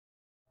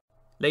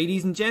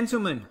Ladies and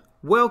gentlemen,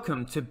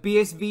 welcome to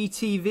BSV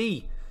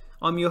TV.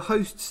 I'm your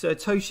host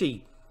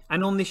Satoshi,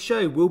 and on this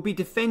show we'll be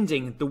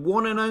defending the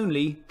one and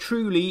only,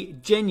 truly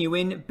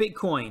genuine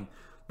Bitcoin.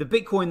 The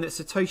Bitcoin that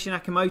Satoshi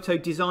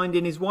Nakamoto designed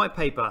in his white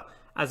paper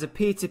as a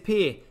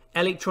peer-to-peer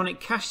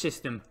electronic cash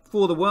system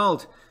for the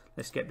world.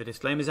 Let's get the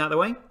disclaimers out of the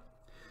way.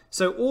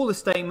 So all the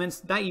statements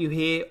that you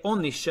hear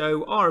on this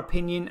show are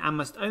opinion and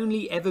must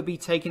only ever be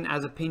taken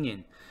as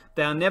opinion.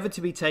 They are never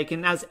to be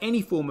taken as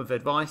any form of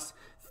advice,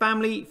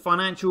 family,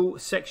 financial,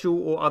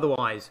 sexual or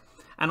otherwise.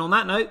 And on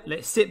that note,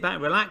 let's sit back,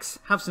 relax,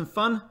 have some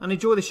fun and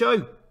enjoy the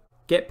show.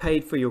 Get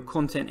paid for your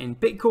content in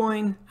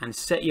Bitcoin and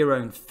set your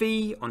own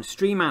fee on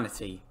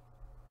Streamanity.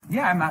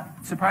 Yeah, I'm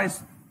not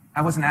surprised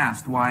I wasn't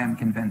asked why I'm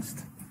convinced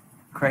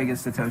Craig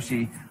is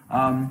Satoshi.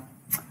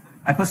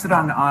 I posted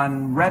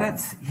on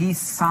Reddit. He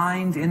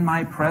signed in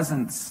my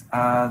presence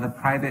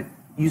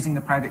using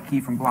the private key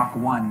from block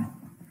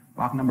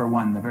number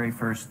one, the very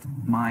first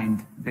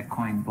mined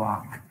Bitcoin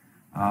block.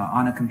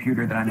 On a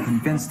computer that I'm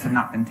convinced had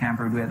not been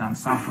tampered with, on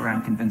software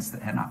I'm convinced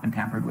that had not been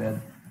tampered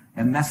with,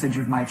 a message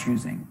of my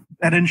choosing.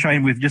 At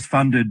InChain, we've just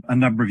funded a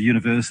number of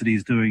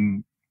universities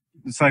doing,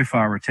 so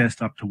far, a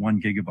test up to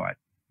 1 gigabyte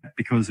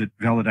because it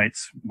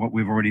validates what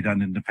we've already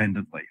done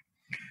independently.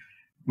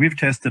 We've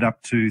tested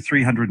up to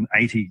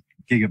 380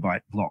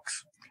 gigabyte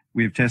blocks.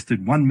 We've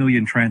tested 1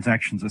 million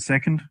transactions a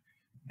second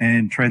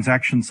and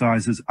transaction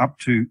sizes up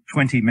to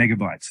 20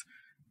 megabytes.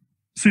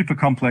 Super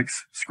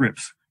complex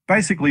scripts.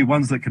 Basically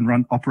ones that can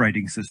run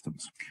operating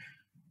systems.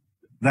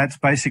 That's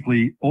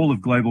basically all of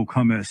global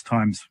commerce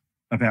times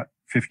about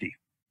 50.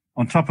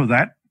 On top of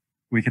that,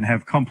 we can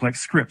have complex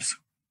scripts.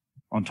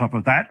 On top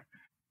of that,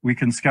 we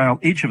can scale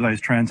each of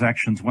those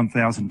transactions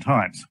 1,000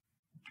 times,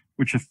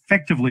 which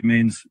effectively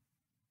means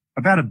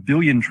about 1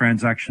 billion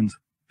transactions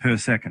per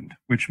second,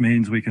 which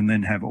means we can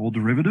then have all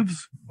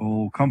derivatives,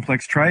 all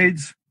complex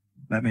trades.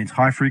 That means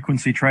high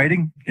frequency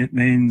trading. It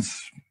means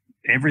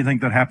everything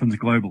that happens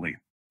globally.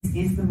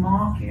 Is the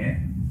market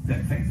that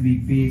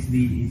effectively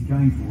BSV is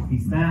going for,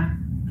 is that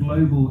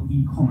global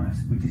e-commerce,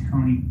 which is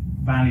currently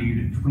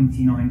valued at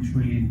 $29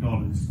 trillion?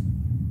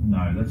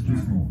 No, that's too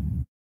small.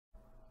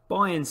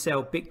 Buy and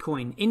sell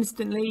Bitcoin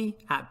instantly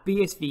at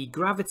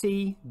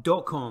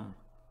bsvgravity.com.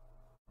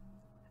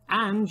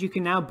 And you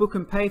can now book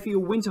and pay for your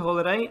winter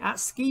holiday at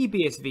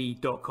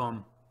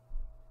skibsv.com.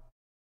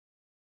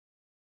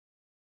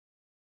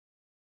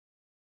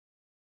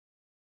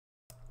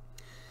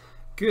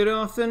 Good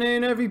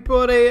afternoon,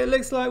 everybody. It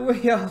looks like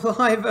we are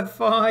live at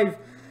 5,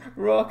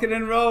 rocking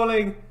and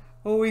rolling.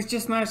 Always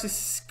just managed to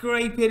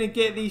scrape in and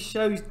get these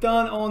shows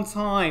done on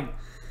time.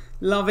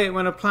 Love it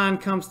when a plan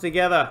comes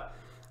together.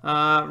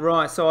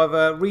 Right, so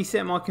I've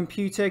reset my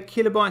computer.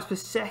 Kilobytes per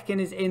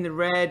second is in the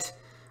red.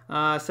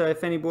 So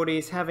if anybody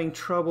is having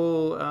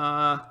trouble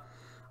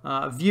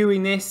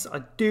viewing this,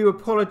 I do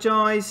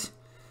apologise.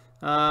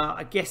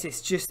 I guess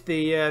it's just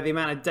the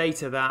amount of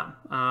data that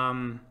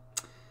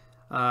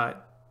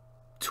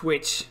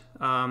Twitch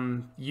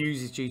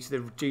uses due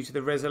to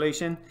the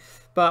resolution,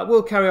 but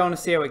we'll carry on and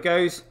see how it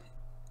goes.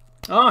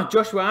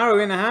 Joshua Arrow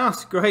in the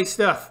house, great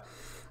stuff.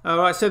 All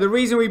right, so the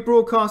reason we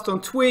broadcast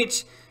on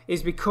Twitch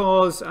is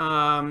because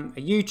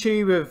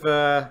YouTube have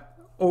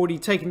already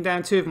taken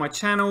down 2 of my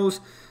channels.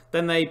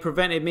 Then they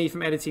prevented me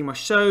from editing my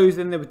shows.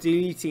 Then they were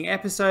deleting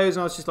episodes,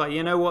 and I was just like,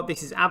 you know what,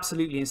 this is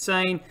absolutely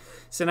insane.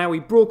 So now we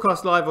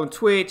broadcast live on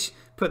Twitch,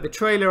 put the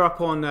trailer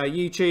up on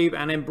YouTube,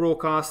 and then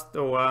broadcast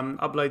or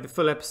upload the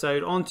full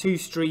episode onto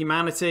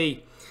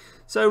Streamanity.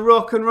 So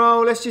rock and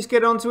roll. Let's just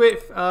get into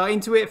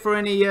it for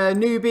any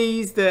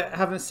newbies that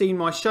haven't seen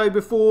my show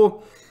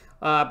before,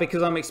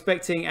 because I'm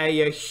expecting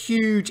a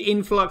huge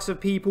influx of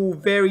people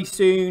very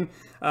soon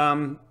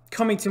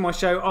coming to my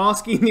show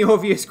asking the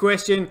obvious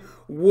question: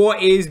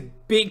 what is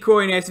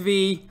Bitcoin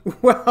SV?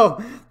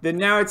 Well, the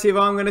narrative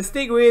I'm going to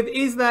stick with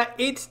is that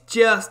it's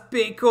just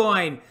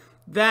Bitcoin.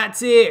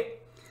 That's it.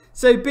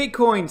 So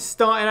Bitcoin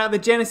started at the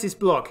Genesis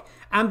block,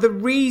 and the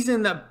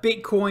reason that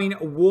Bitcoin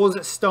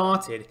was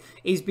started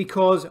is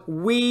because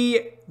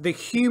we, the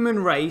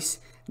human race,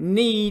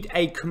 need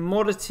a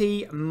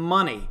commodity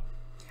money.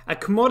 A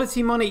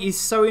commodity money is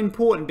so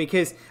important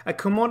because a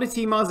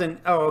commodity money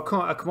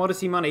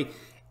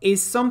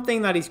is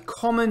something that is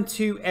common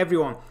to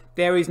everyone.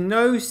 There is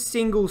no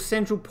single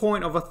central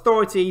point of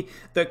authority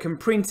that can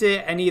print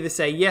it and either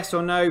say yes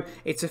or no.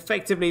 It's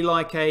effectively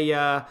like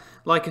a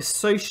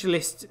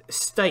socialist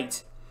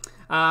state.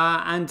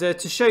 And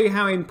to show you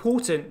how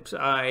important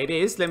it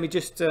is, let me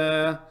just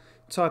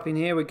type in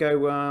here. We go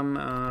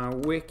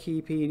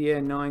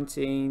Wikipedia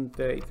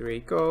 1933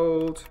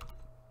 gold.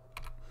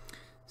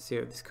 See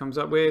what this comes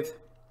up with.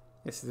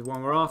 This is the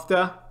one we're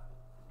after.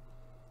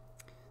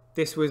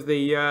 This was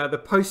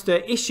the poster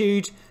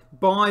issued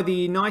by the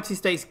United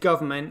States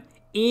government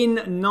in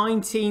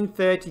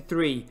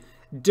 1933,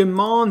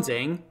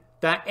 demanding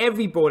that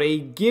everybody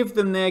give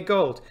them their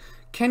gold.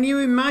 Can you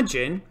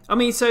imagine? I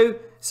mean, so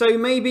So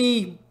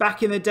maybe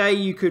back in the day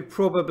you could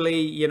probably,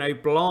 you know,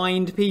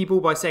 blind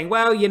people by saying,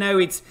 well, you know,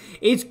 it's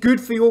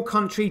good for your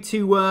country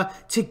to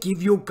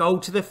give your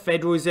gold to the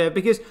Federal Reserve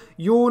because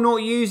you're not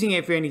using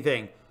it for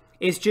anything.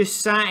 It's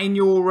just sat in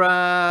your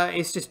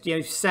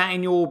sat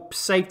in your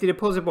safety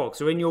deposit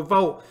box or in your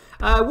vault.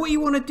 What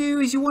you want to do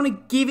is you want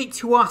to give it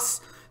to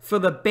us for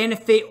the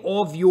benefit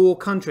of your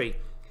country.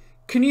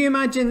 Can you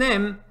imagine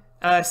them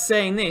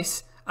saying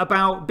this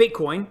about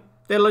Bitcoin?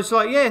 They're just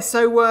like, yeah,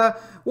 so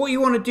what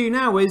you want to do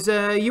now is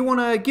you want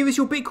to give us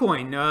your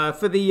Bitcoin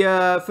for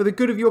the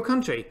good of your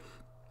country.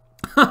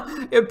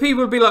 People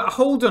would be like,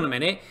 hold on a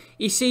minute.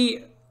 You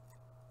see,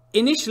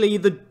 initially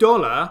the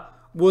dollar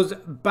was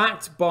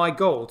backed by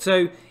gold.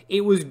 So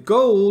it was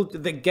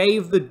gold that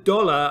gave the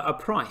dollar a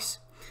price.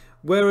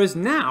 Whereas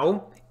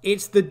now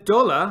it's the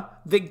dollar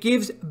that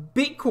gives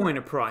Bitcoin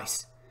a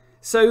price.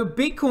 So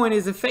Bitcoin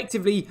is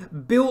effectively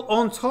built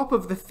on top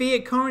of the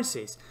fiat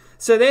currencies.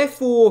 So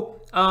therefore,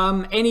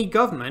 any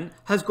government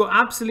has got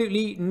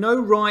absolutely no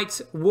right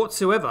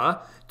whatsoever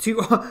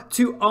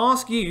to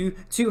ask you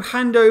to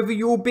hand over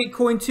your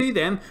Bitcoin to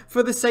them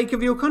for the sake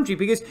of your country,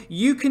 because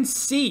you can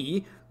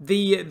see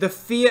the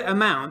fiat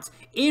amount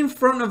in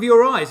front of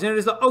your eyes. And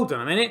it's like, hold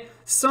on a minute,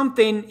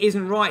 something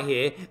isn't right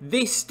here.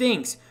 This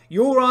stinks.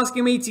 You're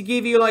asking me to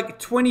give you like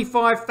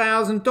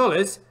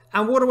 $25,000,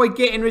 and what do I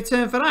get in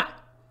return for that?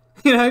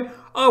 You know,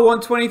 I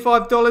want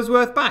 $25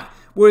 worth back.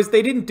 Whereas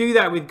they didn't do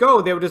that with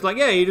gold. They were just like,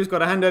 yeah, you just got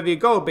to hand over your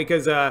gold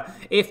because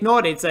if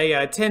not, it's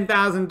a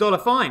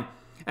 $10,000 fine.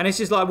 And it's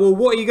just like, well,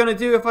 what are you going to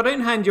do if I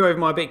don't hand you over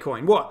my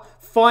Bitcoin? What?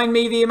 Fine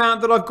me the amount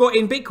that I've got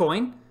in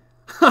Bitcoin?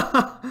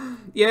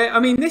 Yeah,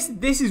 I mean,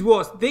 this is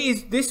what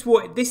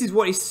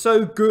is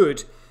so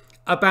good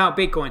about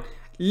Bitcoin.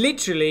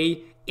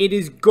 Literally, it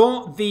has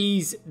got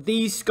these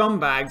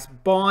scumbags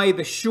by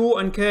the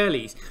short and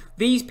curlies.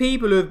 These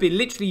people who have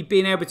literally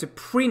been able to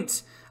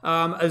print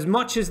as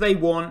much as they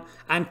want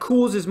and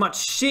cause as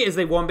much shit as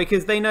they want,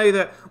 because they know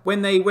that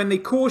when they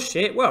cause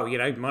shit, well, you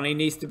know, money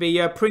needs to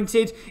be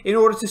printed in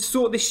order to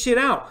sort this shit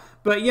out.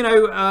 But you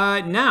know,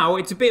 now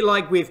it's a bit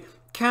like with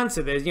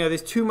cancer.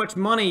 There's too much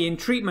money in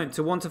treatment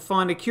to want to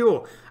find a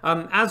cure.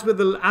 As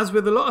with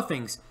a lot of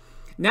things.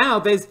 Now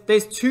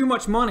there's too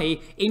much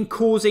money in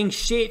causing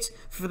shit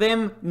for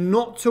them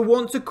not to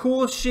want to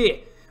cause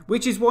shit.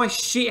 Which is why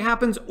shit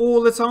happens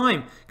all the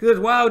time. Because,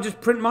 wow,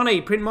 just print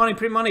money, print money,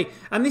 print money.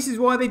 And this is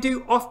why they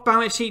do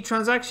off-balance sheet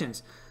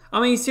transactions.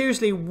 I mean,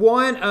 seriously,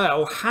 why on earth,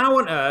 or how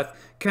on earth,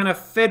 can a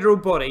federal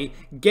body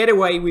get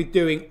away with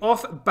doing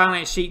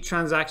off-balance sheet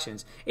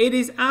transactions? It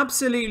is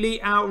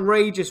absolutely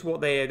outrageous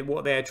what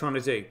they're trying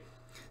to do.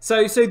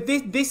 So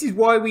this is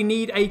why we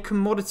need a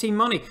commodity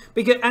money,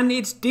 and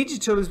it's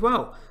digital as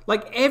well.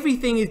 Like,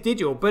 everything is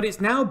digital, but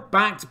it's now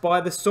backed by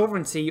the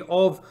sovereignty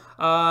of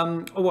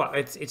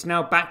it's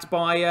now backed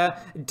by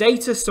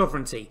data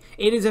sovereignty.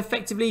 It is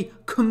effectively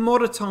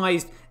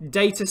commoditized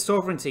data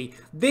sovereignty.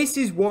 This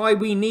is why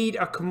we need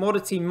a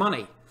commodity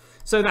money.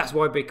 So that's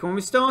why Bitcoin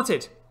was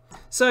started.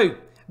 So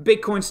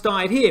Bitcoin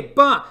started here,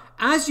 but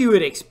as you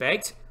would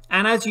expect,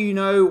 and as you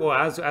know, or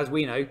as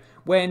we know,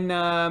 when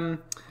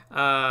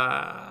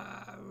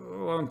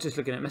well, I'm just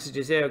looking at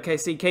messages here. Okay,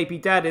 see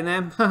KP Dad in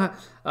there.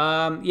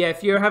 Yeah,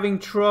 if you're having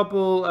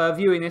trouble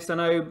viewing this, I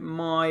know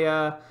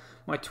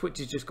my Twitch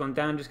has just gone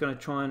down. I'm just going to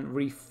try and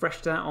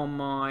refresh that on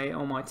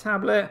my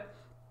tablet.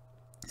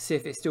 See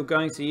if it's still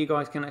going, so you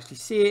guys can actually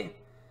see it.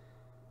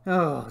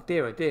 Oh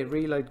dear,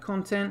 reload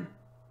content.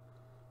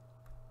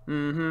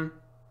 Right,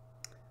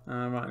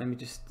 let me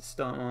just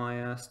start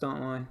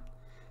my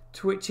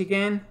Twitch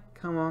again.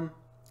 Come on,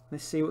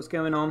 let's see what's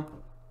going on.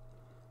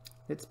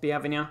 Let's be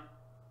having ya.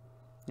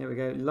 There we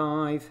go,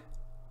 live.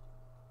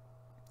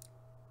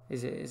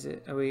 Is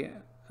it?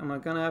 Am I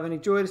gonna have any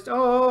joy?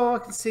 Oh, I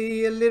can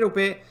see a little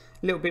bit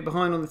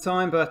behind on the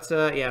time, but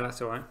yeah, that's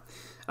all right.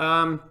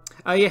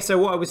 Yeah. So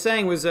what I was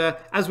saying was,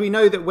 as we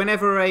know that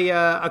whenever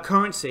a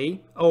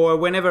currency or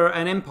whenever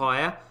an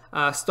empire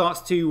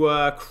starts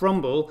to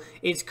crumble,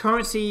 its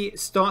currency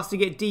starts to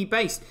get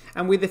debased.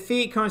 And with the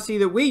fiat currency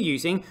that we're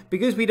using,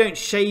 because we don't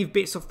shave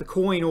bits off the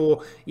coin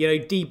or, you know,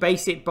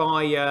 debase it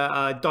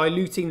by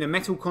diluting the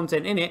metal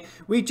content in it,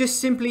 we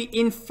just simply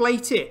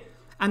inflate it.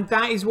 And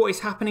that is what is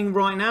happening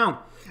right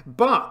now.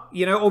 But,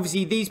 you know,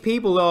 obviously these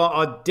people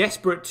are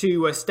desperate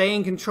to stay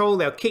in control.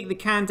 They'll kick the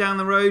can down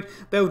the road.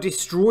 They'll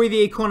destroy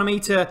the economy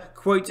to,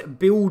 quote,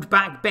 build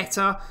back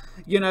better.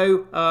 You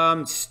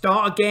know,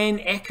 start again,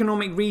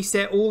 economic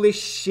reset, all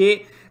this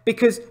shit.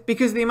 Because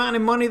the amount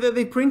of money that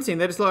they're printing,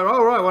 they're just like,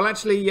 oh, right, well,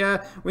 actually,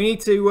 we need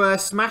to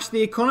smash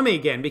the economy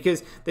again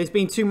because there's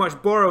been too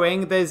much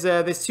borrowing.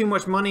 There's too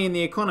much money in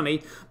the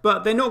economy,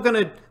 but they're not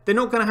gonna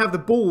have the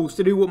balls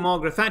to do what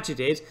Margaret Thatcher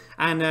did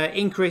and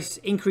increase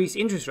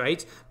interest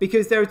rates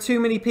because there are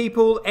too many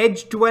people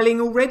edge dwelling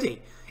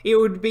already. It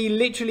would be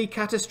literally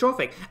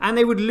catastrophic, and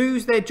they would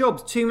lose their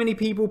jobs. Too many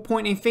people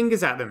pointing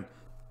fingers at them.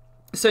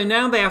 So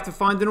now they have to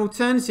find an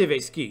alternative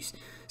excuse.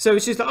 So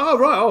it's just like, oh,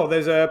 right, oh,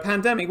 there's a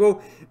pandemic.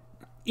 Well,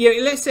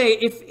 let's say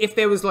if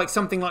there was like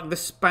something like the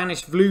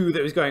Spanish flu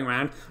that was going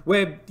around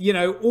where,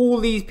 all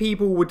these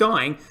people were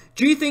dying,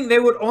 do you think they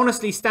would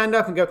honestly stand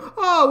up and go,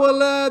 oh,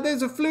 well,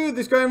 there's a flu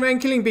that's going around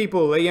killing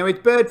people. It's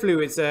bird flu,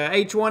 it's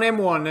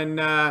H1N1. And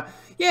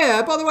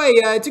yeah, by the way,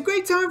 it's a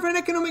great time for an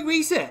economic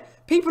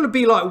reset. People would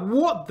be like,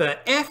 what the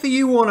F are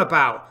you on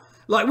about?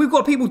 Like, we've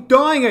got people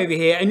dying over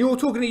here and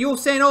you're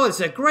saying, oh, it's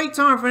a great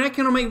time for an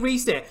economic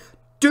reset.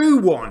 Do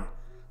one.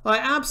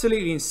 Like,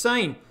 absolutely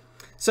insane.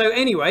 So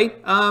anyway,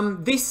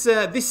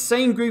 this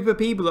same group of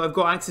people that have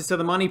got access to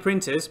the money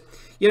printers,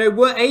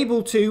 were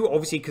able to,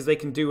 obviously because they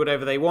can do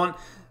whatever they want,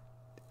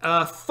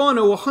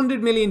 funnel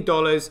 $100 million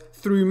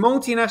through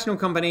multinational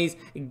companies,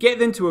 get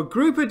them to a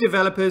group of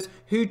developers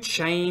who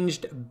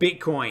changed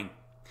Bitcoin.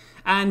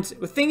 And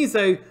the thing is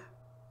though,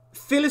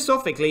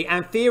 philosophically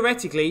and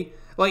theoretically,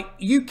 like,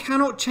 you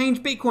cannot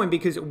change Bitcoin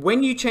because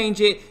when you change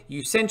it,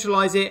 you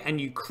centralize it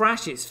and you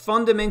crash its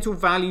fundamental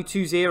value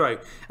to zero.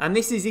 And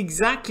this is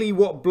exactly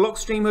what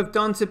Blockstream have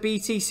done to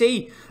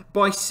BTC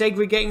by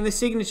segregating the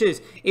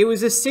signatures. It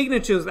was the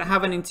signatures that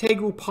have an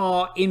integral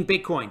part in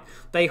Bitcoin.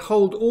 They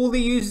hold all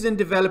the users and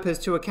developers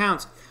to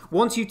account.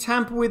 Once you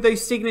tamper with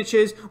those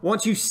signatures,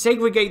 once you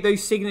segregate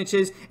those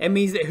signatures, it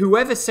means that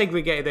whoever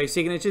segregated those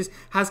signatures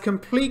has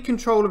complete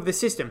control of the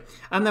system.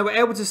 And they were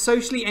able to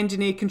socially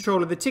engineer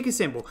control of the ticker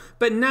symbol.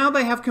 But now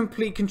they have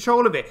complete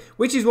control of it,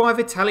 which is why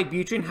Vitalik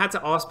Buterin had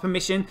to ask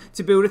permission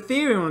to build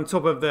Ethereum on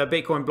top of the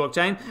Bitcoin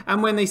blockchain.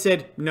 And when they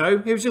said no,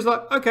 he was just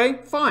like, okay,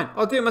 fine,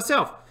 I'll do it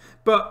myself.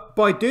 But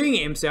by doing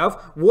it himself,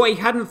 what he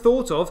hadn't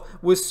thought of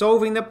was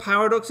solving the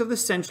paradox of the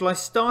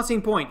centralized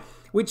starting point,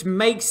 which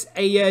makes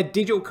a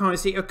digital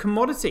currency a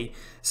commodity.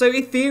 So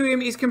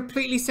Ethereum is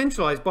completely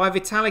centralized by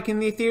Vitalik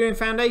and the Ethereum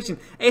Foundation,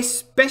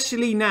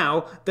 especially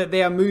now that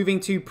they are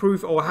moving to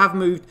proof, or have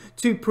moved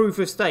to proof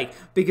of stake,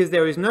 because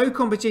there is no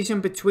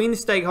competition between the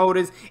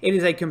stakeholders. It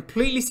is a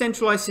completely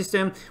centralized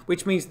system,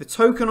 which means the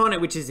token on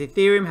it, which is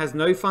Ethereum, has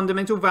no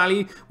fundamental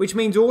value, which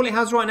means all it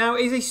has right now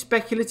is a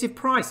speculative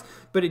price.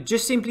 But it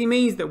just simply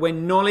means that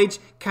when knowledge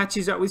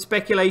catches up with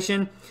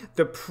speculation,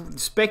 the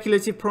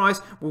speculative price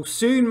will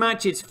soon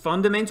match its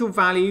fundamental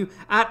value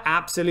at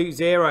absolute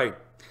zero.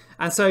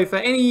 And so for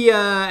any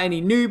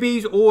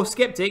newbies or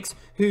skeptics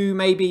who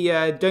maybe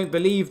don't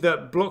believe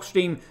that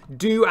Blockstream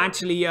do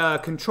actually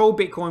control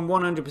Bitcoin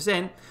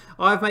 100%,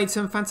 I've made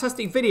some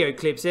fantastic video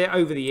clips here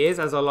over the years,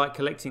 as I like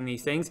collecting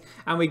these things.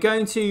 And we're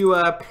going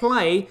to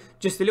play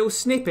just a little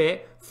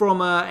snippet from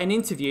an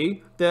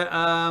interview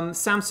that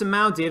Samson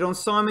Mao did on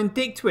Simon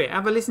Dictwit.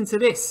 Have a listen to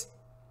this.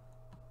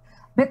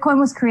 Bitcoin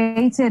was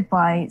created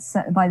by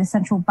the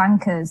central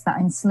bankers that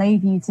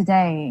enslave you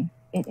today.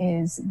 It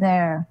is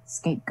their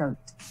scapegoat.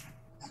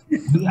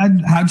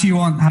 How do you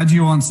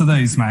answer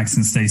those, Max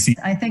and Stacey?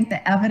 I think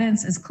the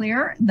evidence is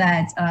clear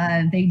that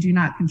they do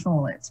not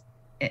control it.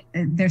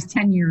 There's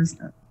 10 years,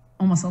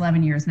 almost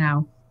 11 years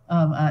now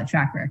of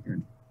track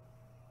record.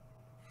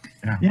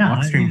 Yeah,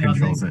 Blockstream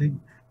controls it.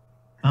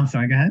 I'm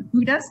sorry, go ahead.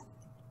 Who does?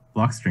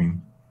 Blockstream.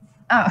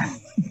 Oh,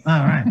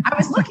 all right. I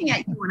was looking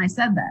at you when I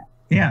said that.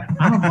 Yeah,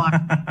 I'm a block.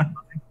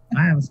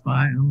 I have a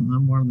spy.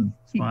 I'm one of the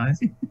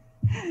spies.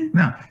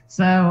 No,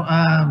 so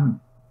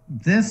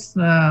this,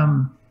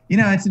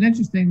 it's an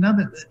interesting. Now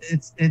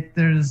that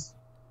there's.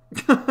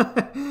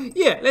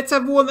 Yeah, let's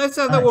have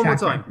that one more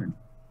time.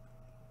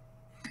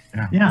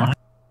 Yeah.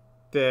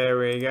 There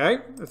we go.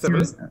 Let's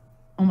have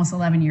almost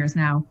 11 years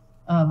now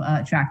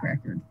of track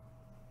record.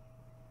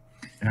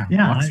 Yeah,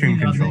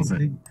 Blockstream controls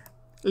it.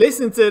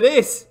 Listen to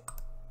this.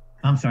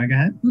 I'm sorry, go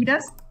ahead. Who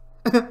does?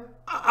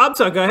 I'm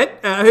sorry, go ahead.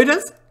 Who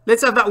does?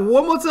 Let's have that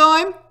one more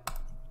time.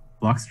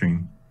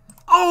 Blockstream.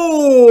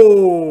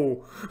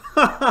 Oh!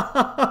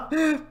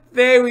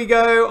 There we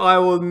go. I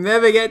will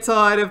never get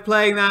tired of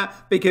playing that,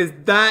 because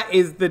that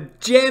is the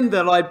gem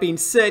that I've been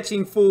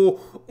searching for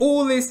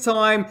all this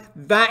time.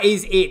 That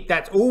is it.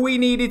 That's all we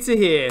needed to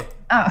hear.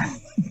 Oh,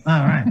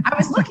 all right. I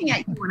was looking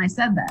at you when I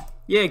said that.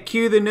 Yeah,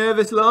 cue the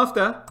nervous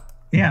laughter.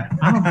 Yeah,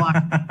 I'm a block.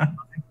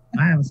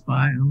 I have a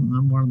spy.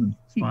 I'm one of the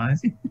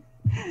spies.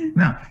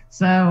 No,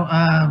 so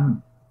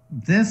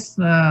this,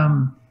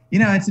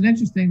 it's an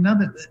interesting. Now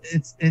that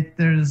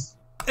there's.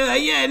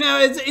 Yeah, no,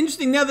 it's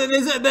interesting now that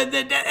there's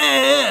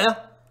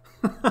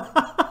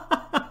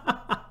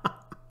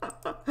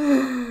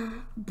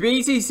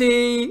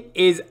BTC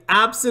is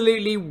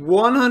absolutely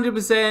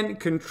 100%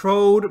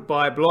 controlled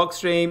by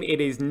Blockstream. It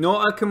is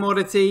not a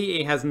commodity.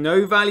 It has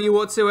no value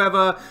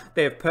whatsoever.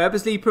 They've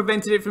purposely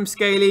prevented it from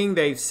scaling.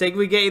 They've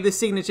segregated the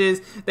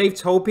signatures. They've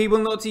told people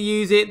not to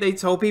use it. They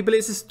told people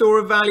it's a store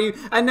of value,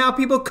 and now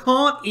people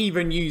can't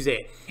even use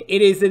it.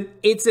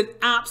 It's an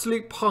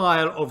absolute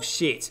pile of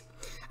shit.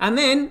 And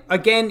then,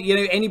 again,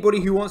 anybody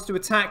who wants to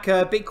attack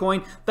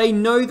Bitcoin, they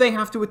know they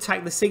have to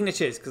attack the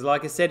signatures. Because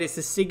like I said, it's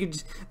the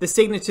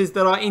signatures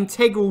that are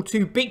integral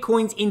to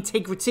Bitcoin's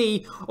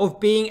integrity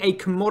of being a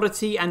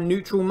commodity and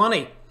neutral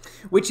money.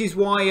 Which is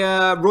why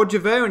Roger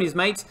Ver and his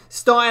mates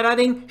started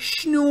adding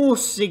schnorr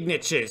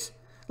signatures.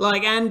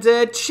 And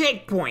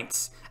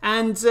checkpoints.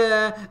 and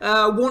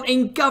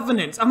wanting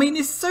governance. I mean,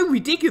 it's so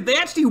ridiculous. They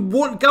actually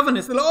want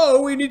governance. They're like,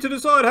 oh, we need to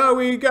decide how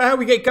we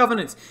get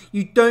governance.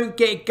 You don't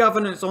get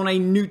governance on a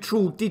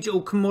neutral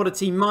digital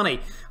commodity money.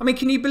 I mean,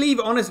 can you believe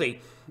it,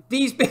 honestly?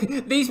 These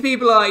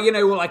people are, you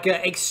know, like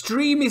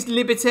extremist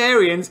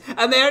libertarians,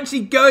 and they're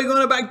actually going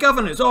on about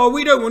governance. Oh,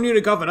 we don't want you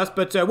to govern us,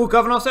 but we'll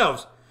govern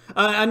ourselves.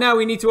 And now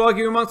we need to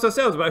argue amongst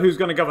ourselves about who's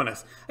going to govern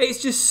us.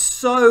 It's just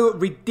so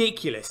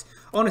ridiculous.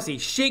 Honestly,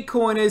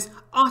 shitcoiners,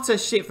 utter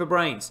shit for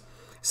brains.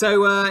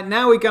 So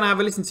now we're going to have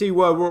a listen to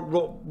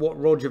what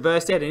Roger Ver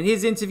said in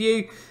his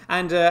interview.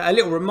 And a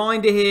little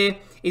reminder here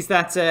is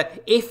that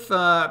if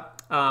a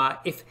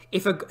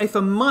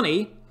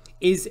money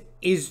is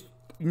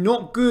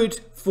not good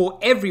for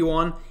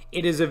everyone,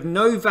 it is of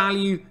no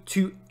value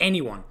to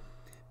anyone.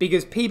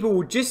 Because people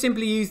will just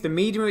simply use the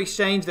medium of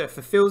exchange that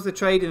fulfills the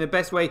trade in the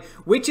best way,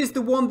 which is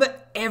the one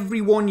that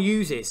everyone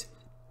uses.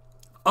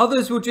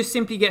 Others will just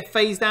simply get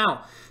phased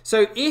out.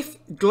 So if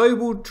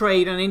global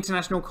trade and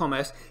international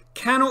commerce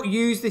cannot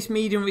use this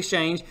medium of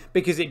exchange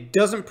because it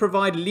doesn't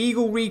provide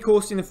legal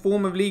recourse in the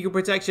form of legal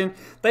protection,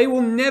 they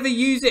will never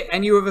use it,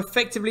 and you have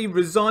effectively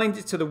resigned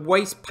it to the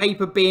waste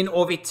paper bin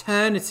of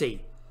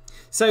eternity.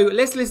 So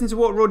let's listen to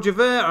what Roger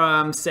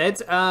Ver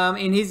said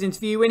in his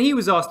interview when he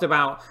was asked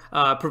about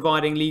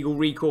providing legal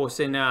recourse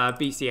in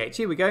BCH.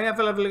 Here we go. Have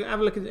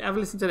a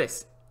listen to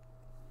this.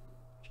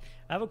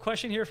 I have a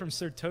question here from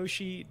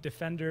Satoshi,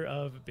 defender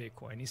of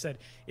Bitcoin. He said,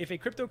 if a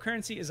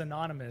cryptocurrency is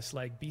anonymous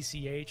like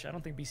BCH, I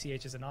don't think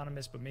BCH is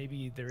anonymous, but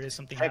maybe there is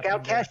something. Check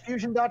out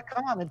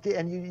cashfusion.com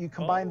and you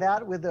combine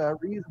that with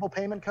reusable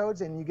payment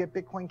codes, and you get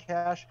Bitcoin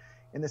Cash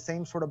in the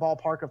same sort of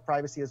ballpark of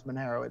privacy as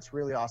Monero. It's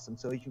really awesome.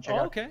 So you can check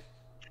out Cash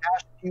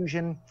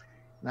Fusion.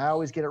 And I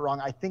always get it wrong.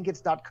 I think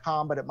it's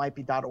 .com, but it might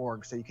be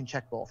 .org. So you can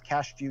check both.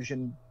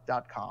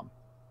 Cashfusion.com.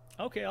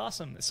 Okay,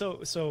 awesome.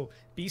 So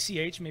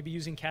BCH, maybe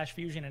using Cash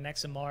Fusion and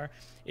XMR,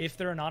 if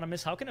they're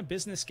anonymous, how can a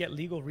business get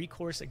legal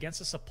recourse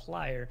against a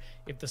supplier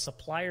if the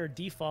supplier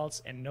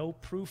defaults and no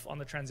proof on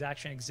the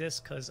transaction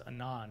exists because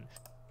anon?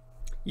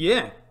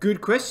 Yeah,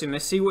 good question.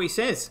 Let's see what he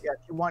says. Yeah, if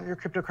you want your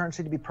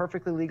cryptocurrency to be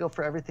perfectly legal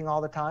for everything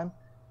all the time,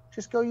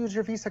 just go use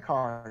your Visa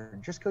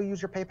card. Just go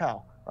use your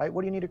PayPal, right?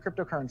 What do you need a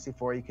cryptocurrency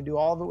for? You can do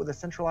all of it with a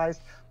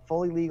centralized,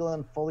 fully legal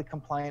and fully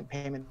compliant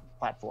payment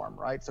platform,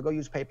 right? So go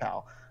use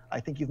PayPal. I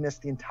think you've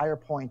missed the entire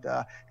point.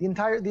 The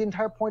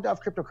entire point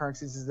of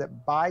cryptocurrencies is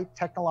that by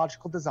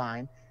technological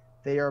design,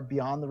 they are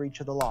beyond the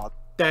reach of the law.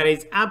 That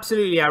is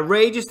absolutely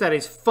outrageous. That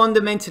is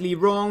fundamentally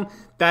wrong.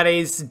 That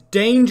is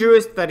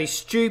dangerous. That is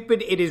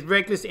stupid. It is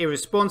reckless,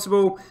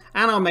 irresponsible,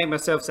 and I'll make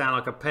myself sound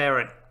like a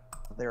parent.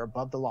 They're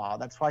above the law.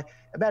 That's why,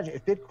 imagine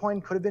if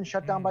Bitcoin could have been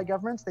shut down by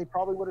governments, they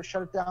probably would have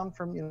shut it down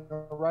from, you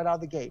know, right out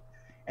of the gate.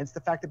 And it's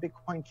the fact that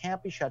Bitcoin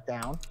can't be shut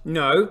down.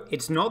 No,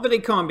 it's not that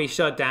it can't be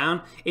shut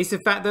down. It's the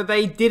fact that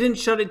they didn't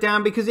shut it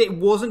down because it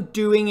wasn't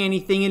doing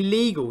anything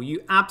illegal.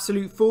 You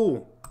absolute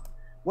fool.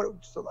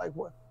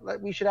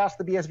 We should ask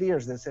the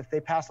BSVers this. If they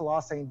pass a law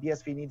saying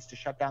BSV needs to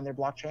shut down their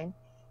blockchain,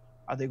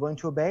 are they going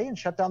to obey and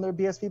shut down their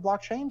BSV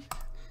blockchain?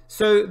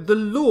 So the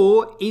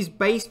law is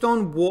based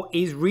on what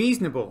is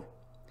reasonable.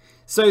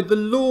 So the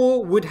law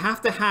would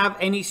have to have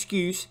an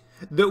excuse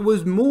that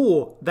was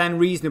more than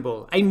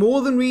reasonable, a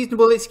more than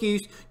reasonable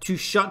excuse to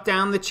shut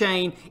down the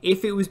chain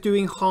if it was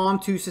doing harm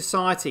to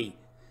society.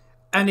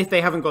 And if they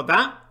haven't got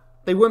that,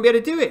 they won't be able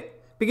to do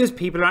it because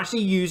people are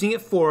actually using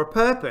it for a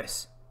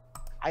purpose.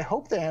 I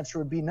hope the answer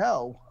would be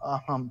no.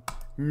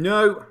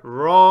 No,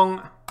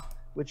 wrong.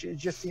 Which is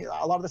just, you know,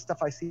 a lot of the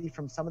stuff I see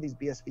from some of these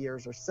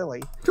BSVers are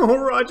silly. Oh,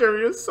 Roger,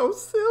 you're so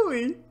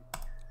silly.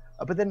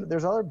 But then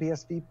there's other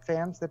BSV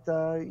fans that,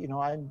 you know,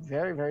 I'm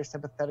very, very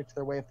sympathetic to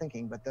their way of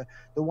thinking. But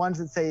the ones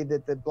that say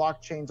that the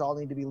blockchains all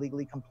need to be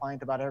legally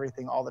compliant about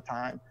everything all the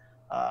time,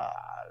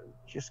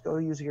 just go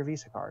use your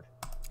Visa card.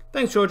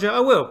 Thanks, Roger. I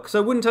will, because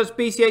I wouldn't touch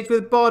BCH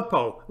with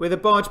a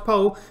barge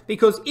pole,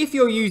 because if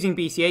you're using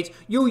BCH,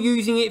 you're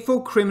using it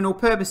for criminal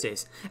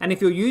purposes. And if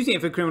you're using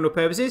it for criminal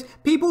purposes,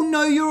 people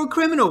know you're a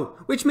criminal,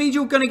 which means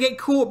you're going to get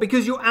caught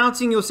because you're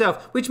outing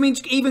yourself, which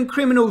means even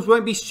criminals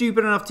won't be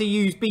stupid enough to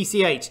use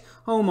BCH.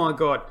 Oh my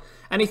God.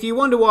 And if you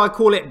wonder why I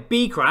call it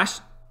B-Crash,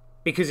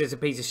 because it's a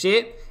piece of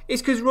shit,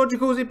 it's because Roger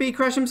calls it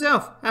B-Crash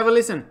himself. Have a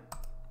listen.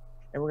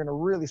 And we're going to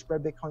really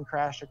spread Bitcoin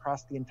Crash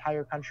across the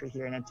entire country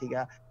here in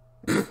Antigua.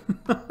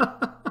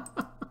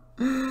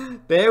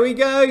 There we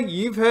go.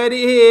 You've heard it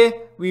here.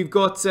 We've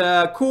got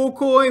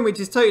CoreCoin, which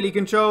is totally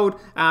controlled,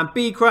 and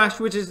B-Crash,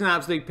 which is an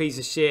absolute piece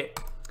of shit.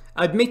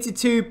 Admitted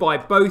to by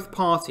both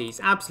parties.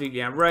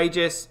 Absolutely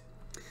outrageous.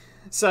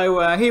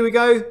 So here we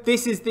go.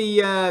 This is the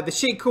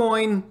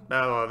shitcoin,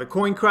 the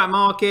coin crap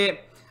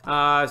market.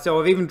 So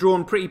I've even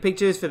drawn pretty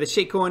pictures for the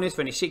shitcoiners,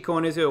 for any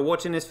shitcoiners who are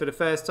watching this for the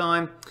first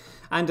time.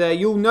 And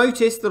you'll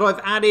notice that I've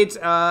added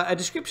a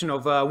description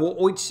of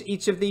what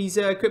each of these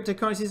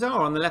cryptocurrencies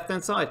are on the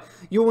left-hand side.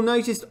 You'll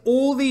notice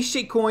all these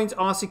shitcoins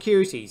are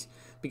securities,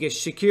 because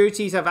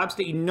securities have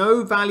absolutely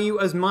no value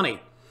as money.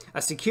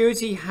 A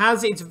security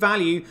has its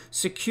value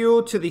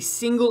secured to the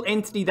single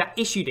entity that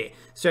issued it.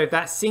 So if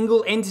that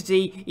single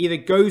entity either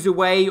goes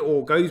away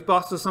or goes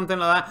bust or something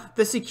like that,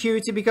 the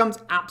security becomes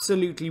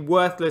absolutely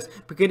worthless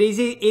because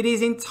it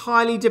is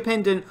entirely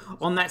dependent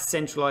on that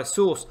centralized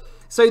source.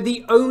 So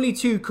the only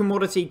two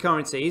commodity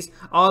currencies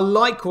are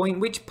Litecoin,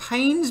 which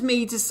pains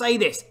me to say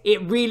this.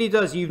 It really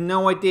does. You've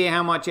no idea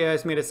how much it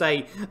hurts me to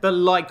say that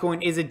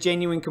Litecoin is a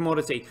genuine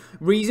commodity.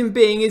 Reason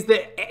being is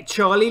that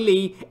Charlie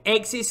Lee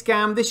exit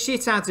scammed the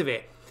shit out of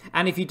it.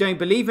 And if you don't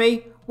believe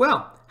me,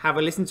 well, have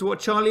a listen to what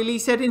Charlie Lee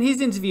said in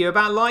his interview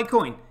about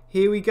Litecoin.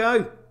 Here we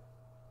go.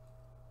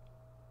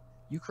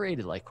 You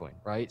created Litecoin,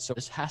 right? So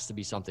this has to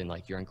be something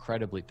like you're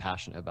incredibly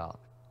passionate about.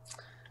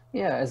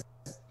 Yeah, as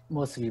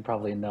most of you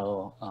probably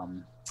know,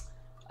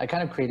 I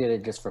kind of created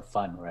it just for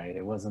fun, right?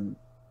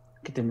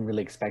 I didn't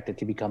really expect it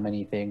to become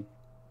anything.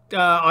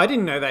 I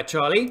didn't know that,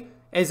 Charlie.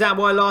 Is that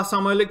why last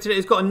time I looked at it,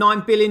 it's got a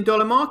 $9 billion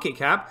market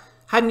cap?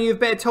 Hadn't you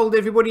better told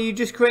everybody you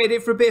just created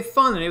it for a bit of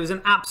fun and it was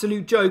an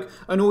absolute joke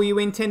and all you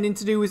were intending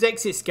to do was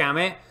exit scam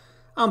it?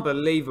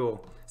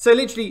 Unbelievable. So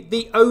literally,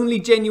 the only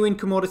genuine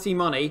commodity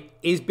money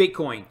is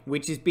Bitcoin,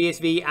 which is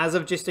BSV, as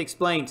I've just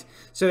explained.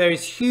 So there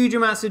is huge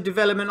amounts of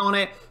development on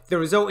it. The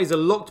result is a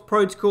locked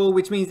protocol,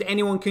 which means that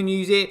anyone can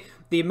use it.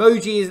 The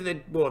emoji is the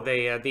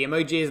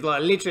emoji is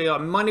like literally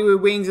like money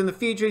with wings, and the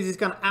future is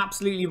going to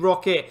absolutely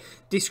rock it.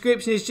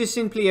 Description is just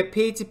simply a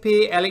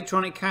peer-to-peer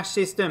electronic cash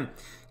system.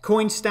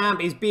 Coin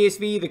stamp is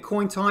BSV. The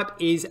coin type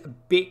is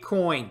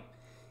Bitcoin.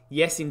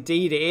 Yes,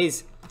 indeed, it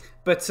is.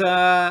 But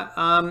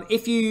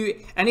if you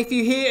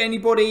hear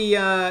anybody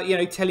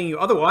telling you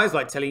otherwise,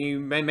 like telling you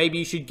maybe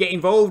you should get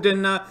involved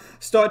and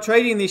start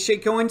trading these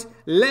shitcoins,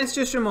 let's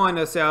just remind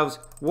ourselves,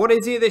 what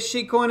is it that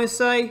shitcoiners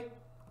say?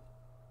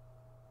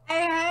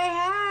 Hey, hey,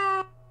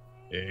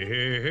 hey. Hey,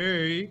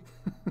 hey,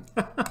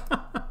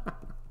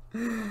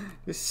 hey.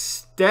 Just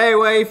stay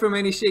away from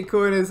any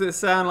shitcoiners that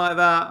sound like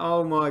that.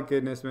 Oh my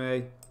goodness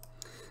me.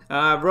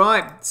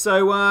 Right,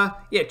 so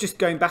yeah, just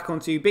going back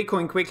onto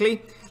Bitcoin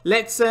quickly.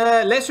 Let's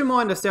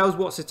remind ourselves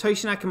what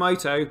Satoshi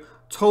Nakamoto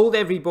told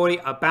everybody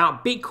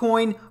about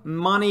Bitcoin,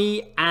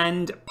 money,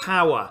 and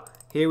power.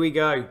 Here we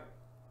go.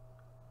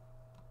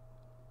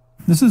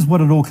 This is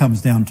what it all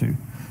comes down to.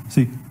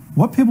 See,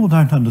 what people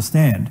don't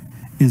understand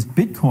is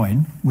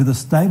Bitcoin with a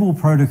stable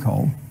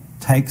protocol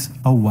takes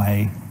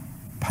away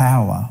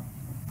power.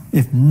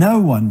 If no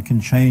one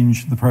can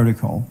change the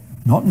protocol,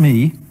 not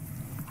me,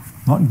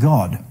 not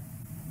God,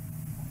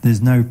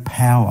 there's no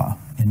power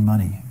in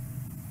money.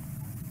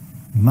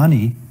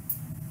 Money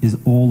is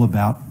all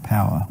about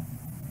power.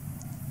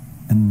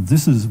 And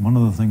this is one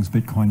of the things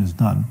Bitcoin has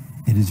done.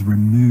 It has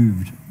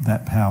removed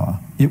that power.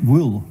 It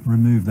will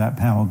remove that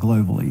power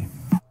globally.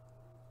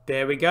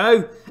 There we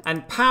go.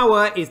 And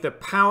power is the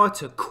power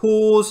to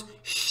cause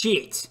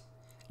shit.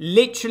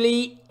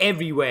 Literally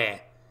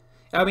everywhere.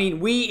 I mean,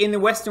 we in the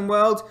Western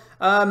world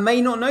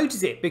may not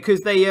notice it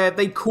because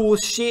they cause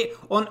shit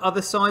on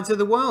other sides of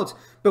the world.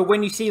 But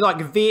when you see like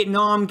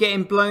Vietnam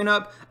getting blown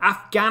up,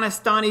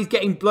 Afghanistan is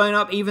getting blown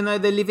up even though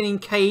they're living in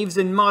caves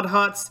and mud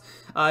huts.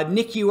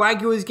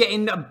 Nicaragua is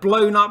getting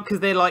blown up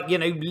because they're like, you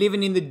know,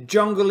 living in the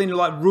jungle in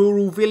like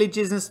rural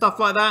villages and stuff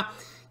like that.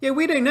 Yeah,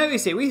 we don't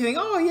notice it. We think,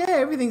 oh yeah,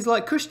 everything's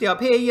like cushy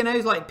up here, you know,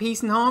 it's like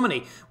peace and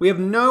harmony. We have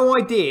no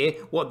idea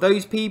what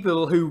those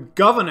people who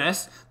govern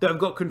us, that have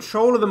got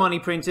control of the money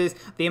printers,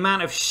 the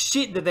amount of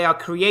shit that they are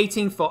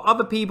creating for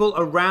other people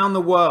around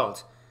the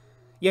world.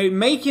 You know,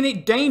 making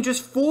it dangerous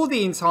for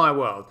the entire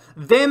world.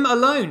 Them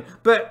alone.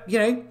 But, you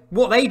know,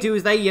 what they do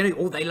is they, you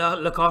know, they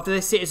look after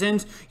their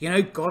citizens. You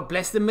know, God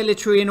bless the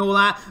military and all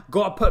that.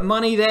 Got to put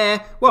money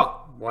there.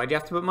 Well, why do you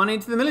have to put money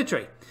into the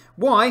military?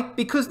 Why?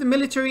 Because the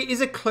military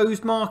is a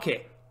closed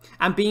market.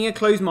 And being a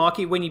closed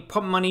market, when you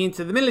pump money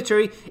into the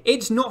military,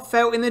 it's not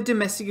felt in the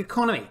domestic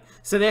economy.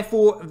 So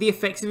therefore, the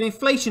effects of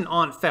inflation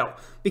aren't felt.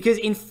 Because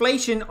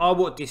inflation are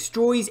what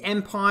destroys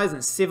empires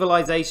and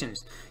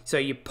civilizations. So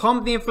you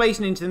pump the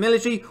inflation into the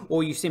military,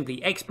 or you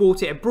simply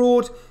export it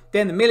abroad.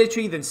 Then the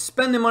military then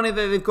spend the money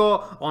that they've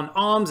got on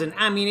arms and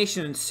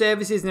ammunition and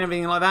services and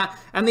everything like that.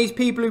 And these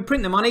people who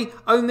print the money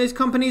own those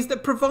companies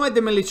that provide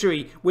the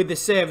military with the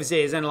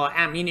services and like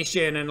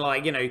ammunition and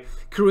like, you know,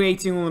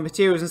 creating all the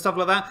materials and stuff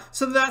like that.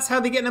 So that's how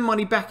they get the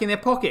money back in their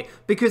pocket,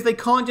 because they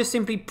can't just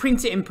simply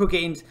print it and put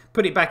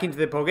it back into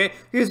their pocket,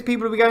 because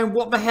people will be going,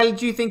 what the hell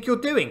do you think you're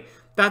doing?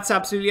 That's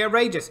absolutely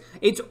outrageous.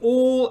 It's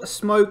all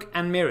smoke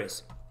and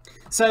mirrors.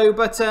 So,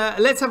 but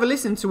let's have a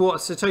listen to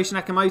what Satoshi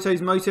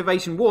Nakamoto's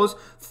motivation was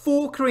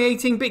for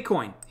creating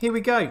Bitcoin. Here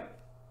we go. At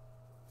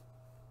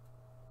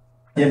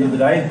the end of the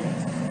day,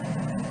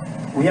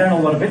 we own a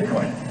lot of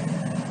Bitcoin.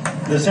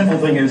 The simple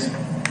thing is,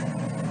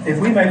 if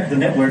we make the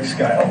network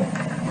scale,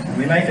 if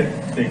we make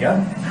it bigger,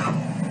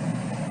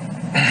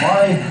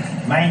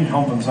 my main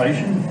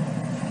compensation,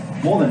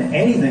 more than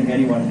anything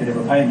anyone could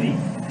ever pay me,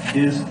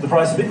 is the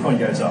price of Bitcoin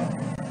goes up.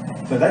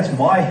 So that's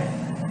my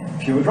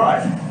pure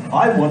drive.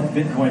 I want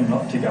Bitcoin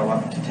not to go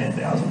up to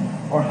 10,000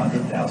 or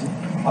 100,000.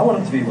 I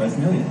want it to be worth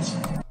millions.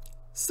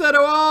 So do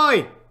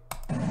I!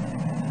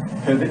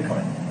 Per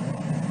Bitcoin.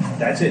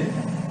 That's it.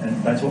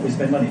 And that's what we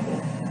spend money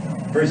for.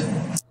 Very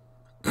simple.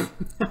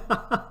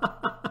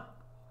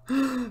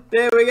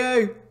 There we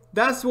go.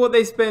 That's what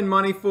they spend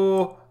money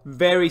for.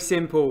 Very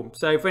simple.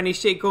 So for any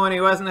shitcoiner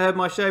who hasn't heard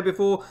my show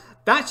before,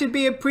 that should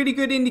be a pretty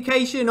good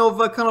indication of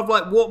kind of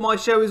like what my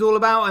show is all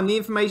about and the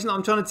information that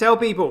I'm trying to tell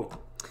people.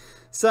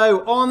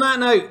 So on that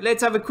note,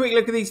 let's have a quick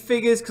look at these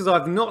figures because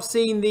I've not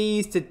seen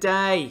these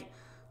today.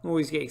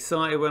 Always get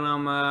excited when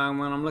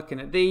I'm looking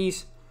at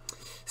these.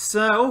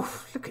 So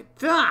oh, look at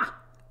that.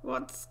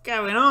 What's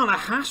going on? A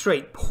hash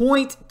rate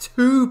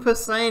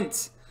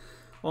 0.2%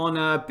 on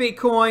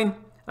Bitcoin.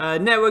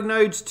 Network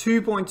nodes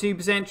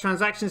 2.2%,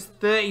 transactions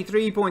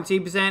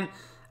 33.2%,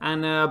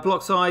 and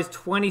block size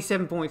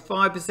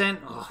 27.5%.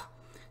 Oh,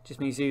 just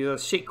means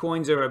these shit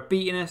coins are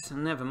beating us,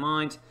 and never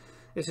mind.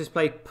 Let's just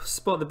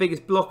spot the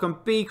biggest block on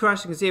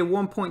Bcrash. You can see a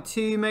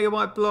 1.2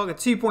 megabyte block, a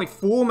 2.4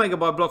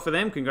 megabyte block for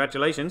them.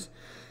 Congratulations.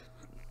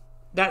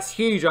 That's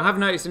huge. I have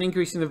noticed an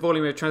increase in the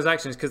volume of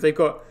transactions because they've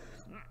got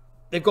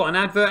an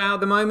advert out at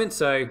the moment,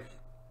 so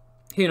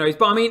who knows.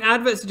 But I mean,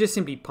 adverts are just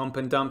simply pump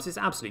and dumps. It's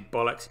absolute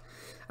bollocks.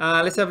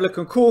 Let's have a look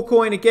on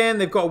CoreCoin again.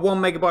 They've got a 1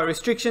 megabyte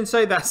restriction,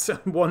 so that's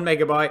 1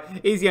 megabyte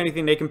is the only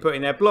thing they can put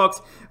in their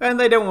blocks, and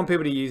they don't want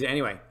people to use it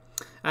anyway.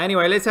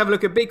 Anyway, let's have a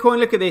look at Bitcoin.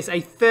 Look at this, a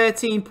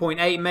 13.8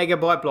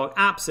 megabyte block,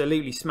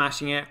 absolutely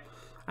smashing it.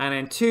 And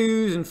then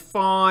 2s and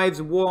 5s,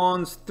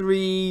 1s,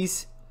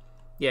 3s.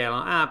 Yeah,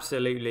 like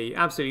absolutely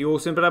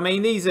awesome. But I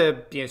mean, these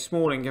are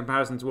small in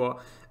comparison to what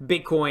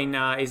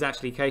Bitcoin is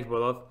actually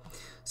capable of.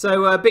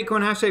 So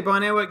Bitcoin hash rate by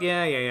network,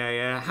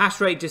 yeah. Hash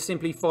rate just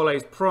simply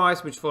follows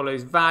price, which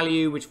follows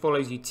value, which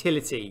follows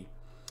utility.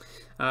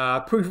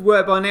 Proof of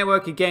work by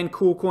network, again,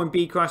 CoreCoin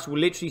Bcrash will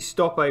literally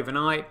stop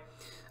overnight.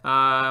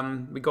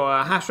 We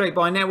got a hash rate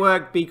by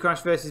network,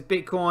 Bcrash versus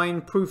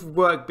Bitcoin. Proof of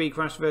work,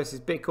 Bcrash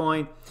versus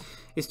Bitcoin.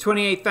 It's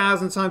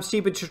 28,000 times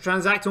cheaper to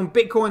transact on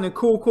Bitcoin than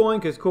CoreCoin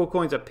because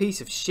CoreCoin's a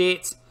piece of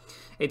shit.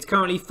 It's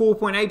currently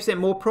 4.8%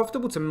 more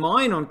profitable to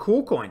mine on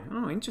CoreCoin.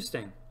 Oh,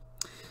 interesting.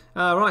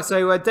 Right,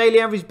 so daily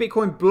average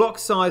Bitcoin block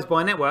size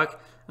by network.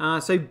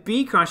 So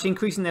Bcrash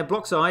increasing their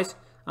block size.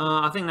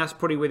 I think that's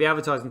probably with the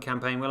advertising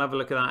campaign. We'll have a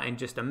look at that in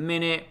just a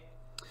minute.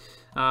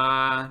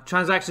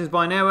 Transactions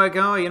by network.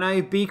 Oh,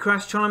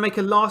 Bcrash trying to make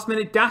a last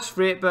minute dash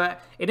for it, but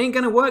it ain't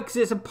going to work because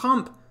it's a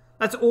pump.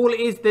 That's all it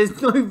is. There's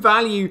no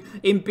value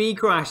in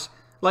Bcrash.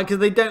 Like, because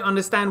they don't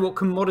understand what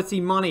commodity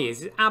money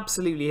is. It's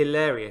absolutely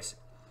hilarious.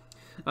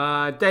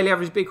 Daily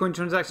average Bitcoin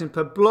transactions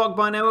per block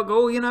by network.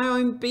 Oh,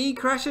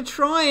 Bcrash are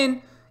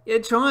trying. You're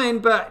trying,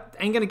 but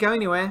ain't going to go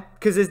anywhere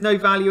because there's no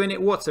value in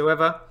it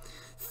whatsoever.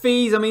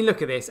 Fees, I mean,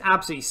 look at this.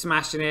 Absolutely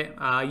smashing it.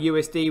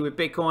 USD with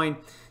Bitcoin.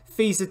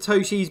 Fees,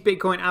 Satoshis,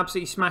 Bitcoin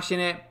absolutely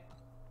smashing it.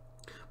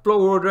 Block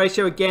reward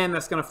ratio, again,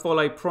 that's going to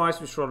follow price,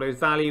 which follows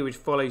value, which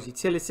follows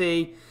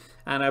utility.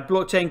 And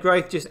blockchain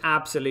growth, just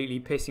absolutely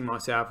pissing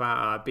myself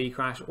out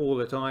Bcrash all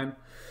the time.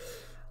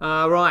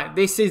 Right,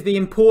 this is the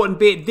important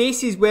bit.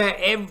 This is where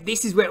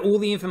all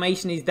the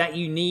information is that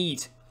you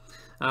need.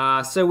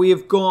 So we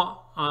have got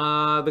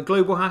the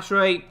global hash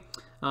rate,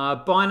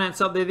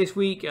 Binance up there this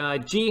week,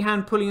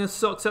 Jihan pulling the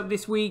stocks up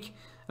this week,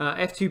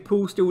 F2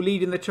 Pool still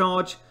leading the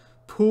charge,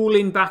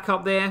 Pooling back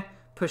up there,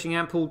 pushing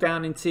Ampool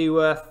down into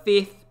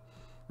 5th,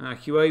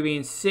 Huobi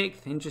in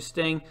 6th,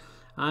 interesting.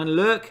 And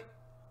look,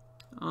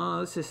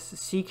 this is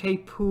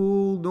CK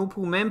Pool,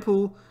 Norpool,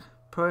 Mempool,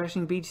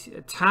 progressing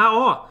BTC,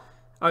 TAL.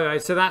 Oh, okay,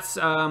 so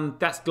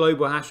that's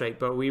global hash rate,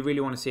 but we really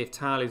want to see if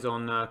TAL is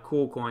on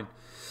CoreCoin.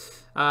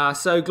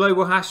 So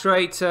global hash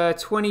rate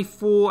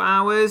 24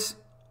 hours.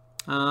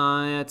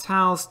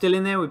 TAL still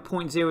in there with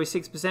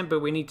 0.06%,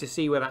 but we need to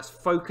see where that's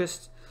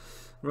focused.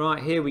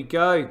 Right, here we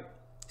go.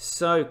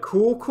 So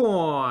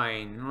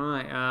CoreCoin,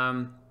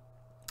 right?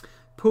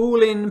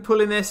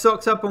 Pulling their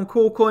stocks up on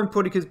CoreCoin,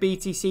 probably because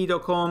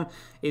BTC.com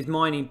is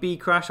mining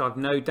Bcrash, I've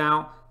no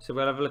doubt. So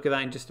we'll have a look at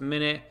that in just a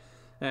minute.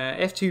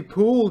 F2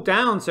 Pool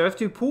down, so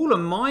F2 Pool are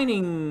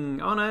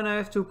mining. Oh no,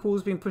 F2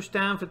 Pool's been pushed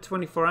down for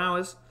 24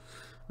 hours.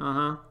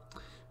 Right,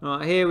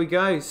 here we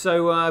go.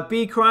 So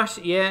Bcrash,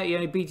 yeah,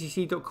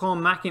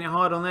 BTC.com macking it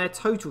hard on there.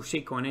 Total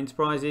shitcoin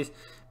enterprises.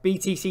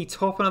 BTC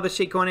top another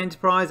shitcoin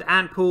enterprise.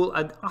 Antpool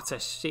an utter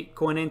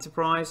shitcoin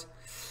enterprise.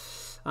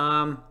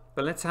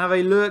 But let's have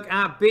a look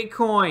at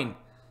Bitcoin.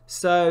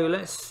 So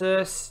let's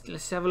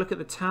have a look at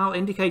the TAL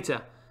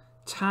indicator.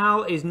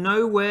 TAL is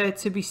nowhere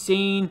to be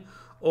seen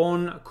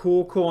on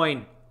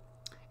CoreCoin.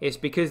 It's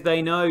because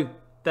they know,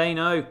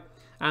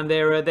 and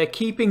they're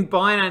keeping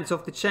Binance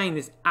off the chain.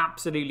 This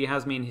absolutely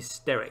has me in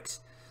hysterics,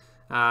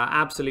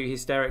 absolute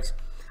hysterics.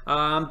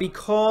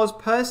 Because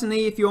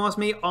personally, if you ask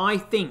me, I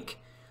think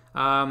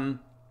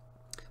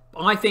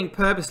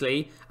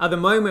purposely at the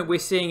moment we're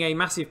seeing a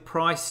massive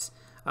price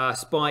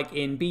spike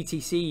in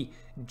BTC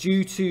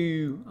due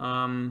to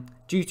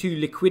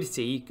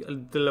liquidity,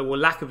 or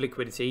lack of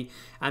liquidity,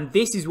 and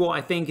this is what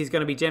I think is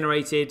going to be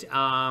generated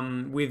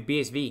with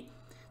BSV.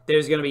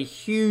 There's going to be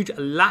huge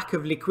lack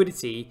of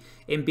liquidity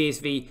in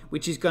BSV,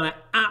 which is going to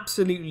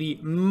absolutely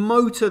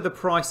motor the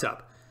price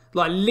up.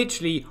 Like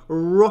literally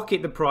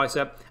rocket the price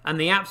up, and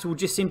the apps will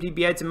just simply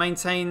be able to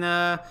maintain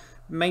the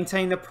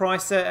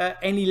price at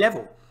any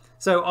level.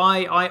 So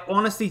I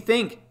honestly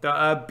think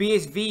that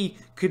BSV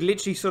could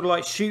literally sort of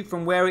like shoot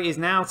from where it is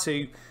now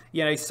to,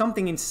 you know,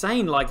 something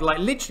insane like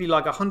literally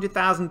like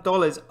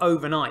 $100,000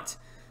 overnight.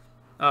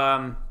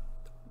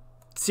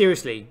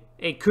 Seriously,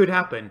 it could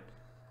happen.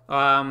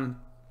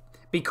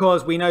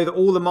 Because we know that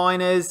all the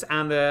miners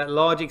and the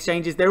large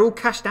exchanges, they're all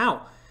cashed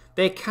out.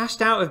 They're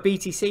cashed out of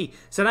BTC.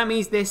 So that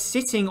means they're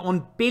sitting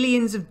on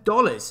billions of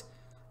dollars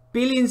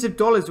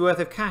worth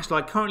of cash,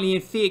 like currently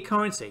in fiat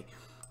currency,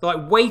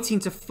 like waiting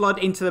to flood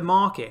into the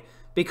market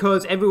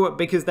because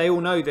they all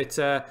know that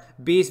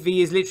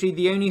BSV is literally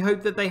the only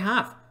hope that they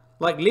have,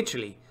 like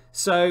literally.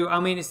 So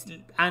I mean,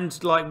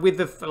 like with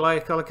the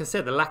like I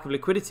said, the lack of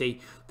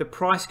liquidity, the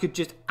price could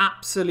just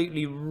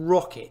absolutely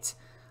rocket,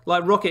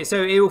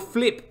 So it will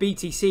flip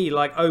BTC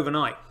like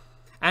overnight.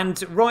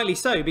 And rightly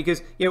so,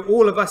 because you know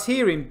all of us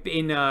here in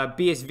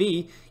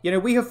BSV, you know,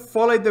 we have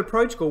followed the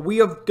protocol. We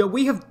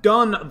have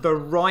done the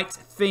right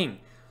thing.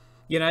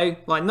 You know,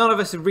 like none of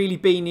us have really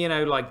been, you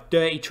know, like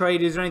dirty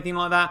traders or anything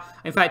like that.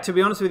 In fact, to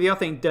be honest with you, I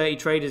think dirty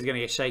traders are going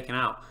to get shaken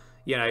out.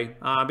 You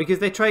know, because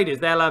they're traders.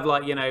 They'll have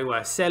like, you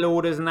know, sell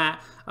orders and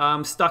that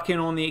stuck in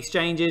on the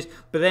exchanges,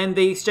 but then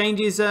the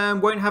exchanges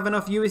won't have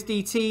enough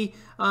USDT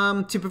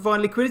to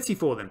provide liquidity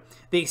for them.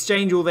 The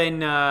exchange will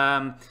then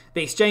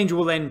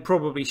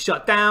probably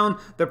shut down.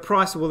 The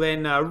price will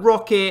then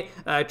rocket.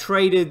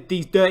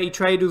 These dirty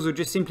traders will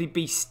just simply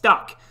be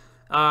stuck.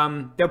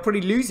 They'll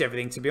probably lose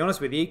everything, to be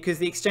honest with you, because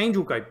the exchange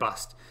will go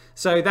bust.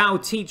 So that will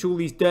teach all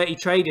these dirty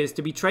traders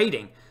to be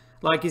trading.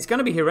 Like, it's going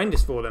to be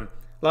horrendous for them.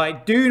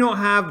 Like, do not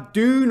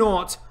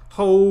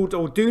hold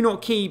or do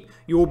not keep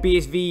your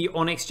BSV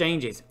on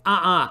exchanges.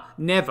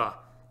 Never.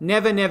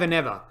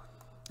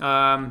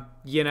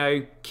 You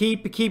know,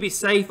 keep it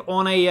safe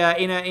on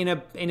in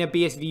a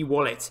BSV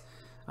wallet.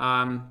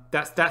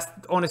 That's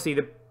honestly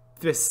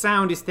the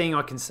soundest thing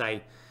I can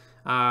say.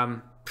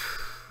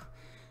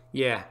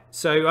 Yeah.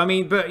 So I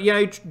mean, but you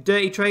know,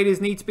 dirty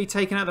traders need to be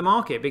taken out of the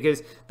market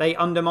because they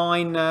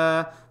undermine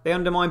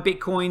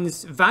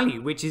Bitcoin's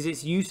value, which is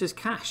its use as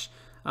cash.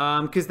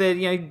 Because they're,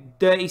 you know,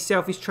 dirty,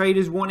 selfish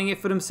traders wanting it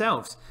for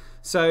themselves.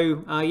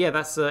 So yeah,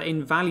 that's an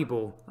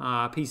invaluable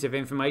piece of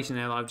information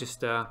there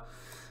that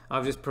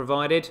I've just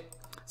provided.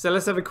 So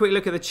let's have a quick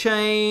look at the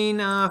chain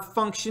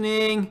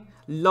functioning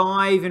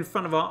live in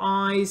front of our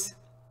eyes.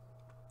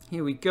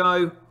 Here we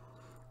go.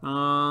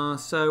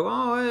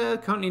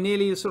 Currently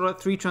nearly sort of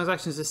like 3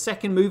 transactions a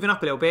second, moving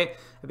up a little bit.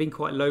 They've been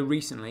quite low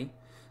recently.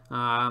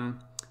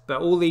 But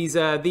all these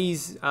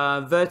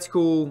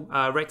vertical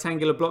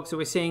rectangular blocks that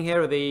we're seeing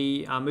here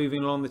are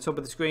moving along the top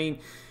of the screen.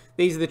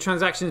 These are the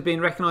transactions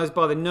being recognized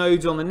by the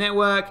nodes on the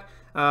network.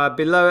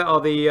 Below it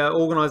are the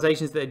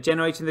organizations that are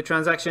generating the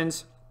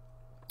transactions,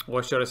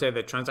 or should I say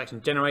the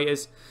transaction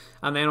generators.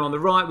 And then on the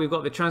right, we've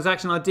got the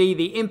transaction ID,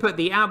 the input,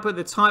 the output,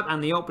 the type,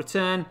 and the op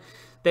return.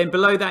 Then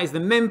below that is the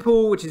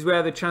mempool, which is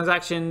where the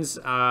transactions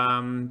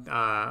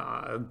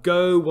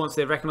go once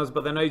they're recognized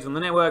by the nodes on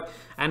the network.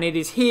 And it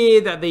is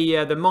here that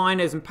the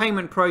miners and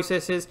payment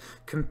processors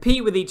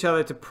compete with each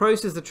other to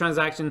process the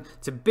transaction,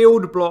 to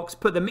build blocks,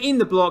 put them in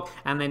the block,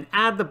 and then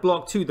add the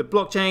block to the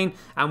blockchain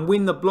and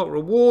win the block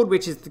reward,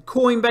 which is the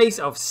Coinbase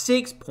of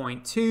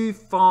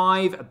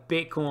 6.25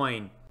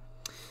 Bitcoin.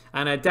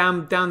 And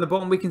down the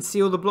bottom, we can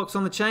see all the blocks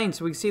on the chain.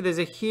 So we can see there's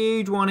a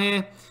huge one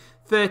here.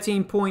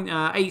 13.86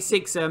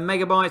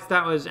 megabytes,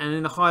 that was, and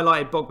in the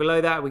highlighted block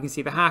below that we can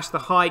see the hash, the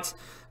height,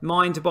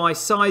 mined by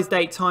size,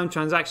 date, time,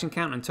 transaction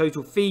count, and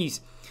total fees.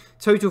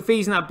 Total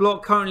fees in that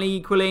block currently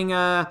equaling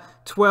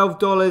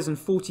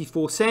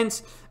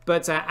 $12.44.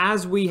 But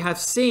as we have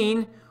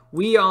seen,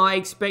 we are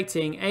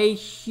expecting a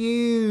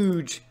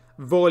huge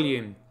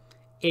volume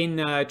in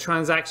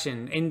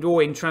transaction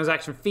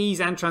fees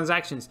and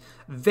transactions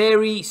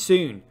very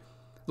soon.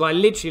 Like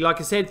literally, like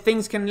I said,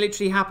 things can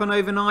literally happen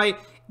overnight.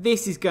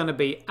 This is going to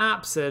be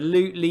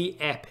absolutely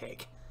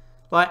epic.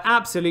 Like,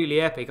 absolutely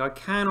epic. I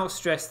cannot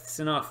stress this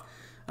enough.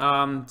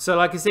 So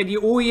like I said,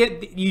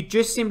 you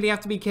just simply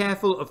have to be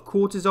careful of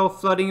cortisol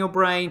flooding your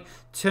brain,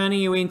 turning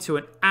you into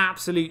an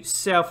absolute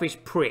selfish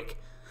prick.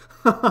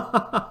 You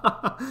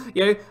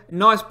know,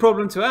 nice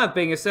problem to have,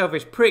 being a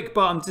selfish prick,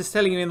 but I'm just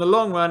telling you, in the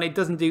long run, it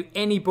doesn't do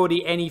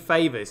anybody any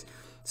favors.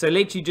 So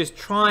literally just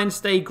try and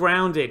stay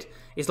grounded.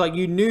 It's like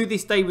you knew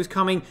this day was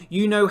coming.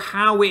 You know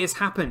how it has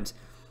happened.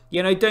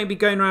 You know, don't be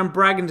going around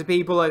bragging to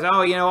people like,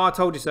 oh, you know, I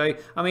told you so.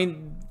 I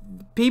mean,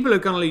 people are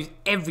going to lose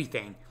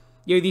everything.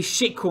 You know, these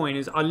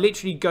shitcoiners are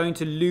literally going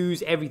to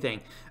lose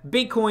everything.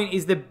 Bitcoin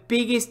is the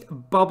biggest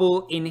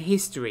bubble in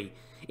history.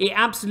 It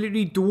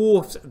absolutely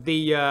dwarfs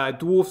the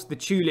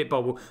tulip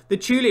bubble. The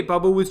tulip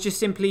bubble was just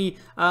simply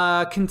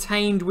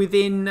contained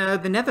within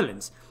the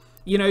Netherlands.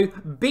 You know,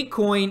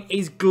 Bitcoin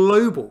is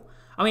global.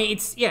 I mean,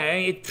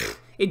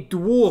 it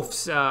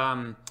dwarfs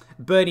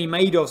Bernie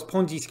Madoff's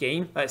Ponzi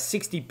scheme at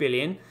 60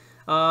 billion.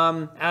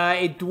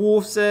 It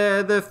dwarfs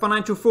the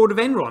financial fraud of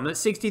Enron at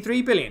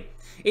 63 billion.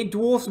 It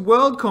dwarfs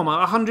WorldCom at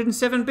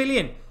 107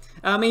 billion.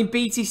 I mean,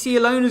 BTC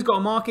alone has got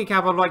a market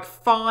cap of like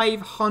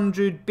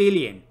 500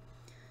 billion.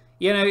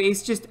 You know,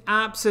 it's just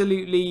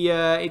absolutely,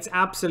 it's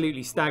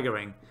absolutely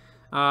staggering.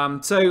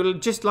 So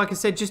just like I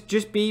said,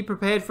 just be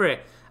prepared for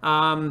it.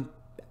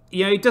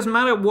 You know, it doesn't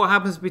matter what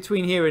happens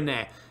between here and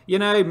there. You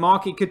know,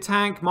 market could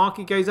tank,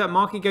 market goes up,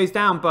 market goes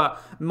down,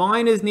 but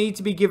miners need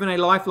to be given a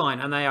lifeline,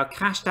 and they are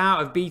cashed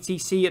out of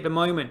BTC at the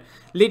moment.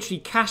 Literally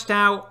cashed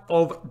out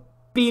of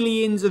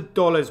billions of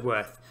dollars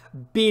worth.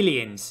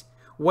 Billions.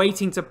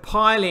 Waiting to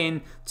pile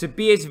in to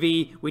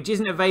BSV, which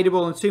isn't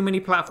available on too many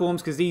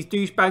platforms because these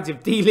douchebags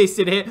have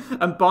delisted it,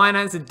 and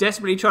Binance are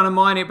desperately trying to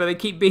mine it, but they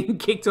keep being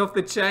kicked off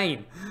the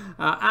chain.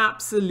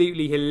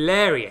 Absolutely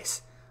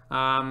hilarious.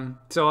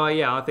 So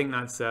yeah, I think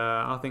that's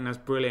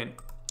brilliant.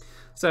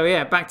 So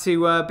yeah, back to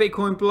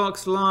Bitcoin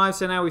blocks live.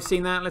 So now we've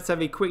seen that, let's have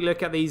a quick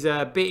look at these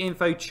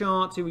BitInfo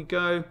charts. Here we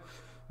go.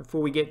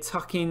 Before we get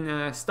stuck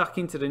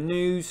into the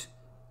news.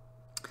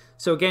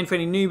 So again, for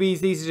any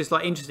newbies, these are just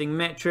like interesting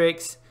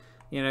metrics.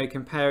 You know,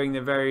 comparing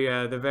the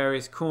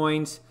various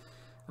coins,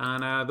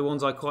 and the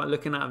ones I like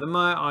looking at the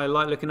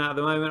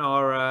moment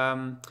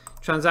are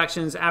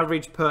transactions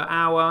average per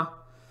hour.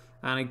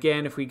 And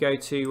again, if we go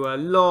to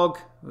log,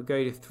 we'll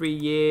go to 3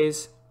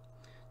 years.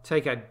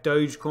 Take out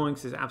Dogecoin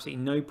because there's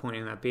absolutely no point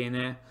in that being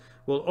there.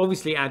 We'll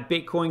obviously add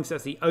Bitcoin because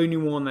that's the only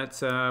one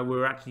that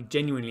we're actually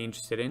genuinely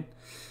interested in.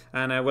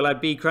 And we'll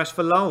add Bcrash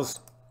for lulz.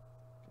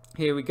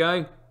 Here we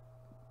go.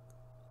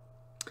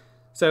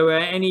 So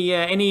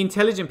any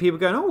intelligent people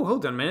going, oh,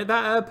 hold on a minute,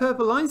 that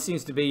purple line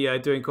seems to be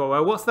doing quite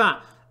well. What's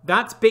that?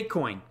 That's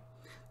Bitcoin.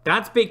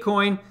 That's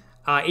Bitcoin.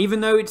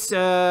 Even though its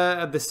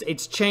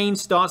chain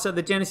starts at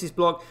the Genesis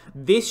block,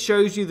 this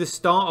shows you the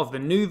start of the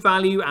new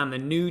value and the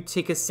new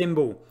ticker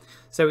symbol.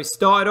 So it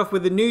started off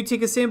with a new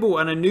ticker symbol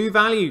and a new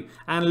value,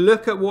 and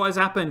look at what has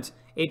happened.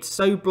 It's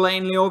so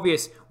blatantly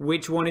obvious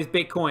which one is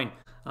Bitcoin,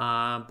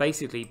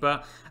 basically.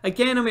 But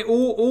again, I mean,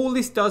 all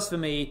this does for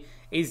me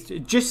is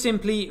just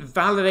simply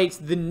validates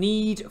the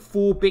need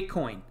for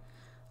Bitcoin.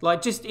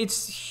 Like, just,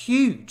 it's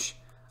huge.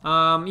 You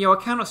know, I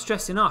cannot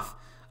stress enough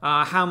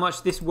how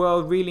much this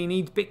world really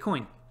needs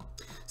Bitcoin.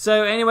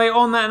 So anyway,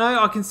 on that note,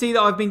 I can see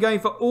that I've been going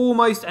for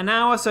almost an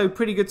hour, so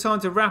pretty good time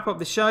to wrap up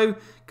the show.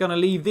 Gonna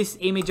leave this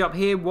image up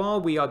here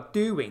while we are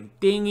doing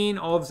Dinging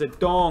of the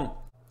Dong.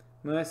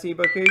 Merci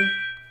beaucoup.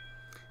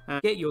 And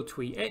get your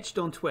tweet etched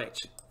on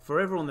Twitch,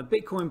 forever on the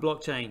Bitcoin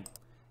blockchain.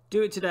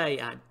 Do it today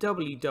at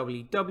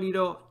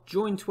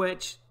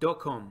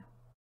www.jointwitch.com.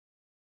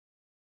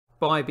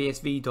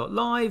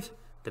 BuyBSV.live,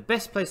 the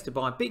best place to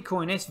buy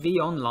Bitcoin SV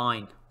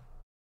online.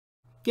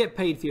 Get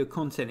paid for your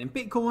content in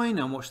Bitcoin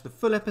and watch the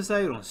full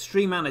episode on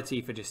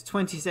Streamanity for just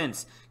 20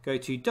 cents. Go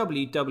to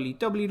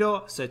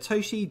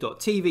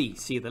www.satoshi.tv.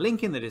 See the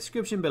link in the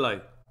description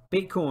below.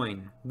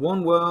 Bitcoin,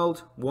 one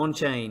world, one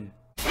chain.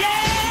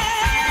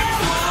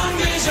 Yeah, one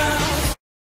vision.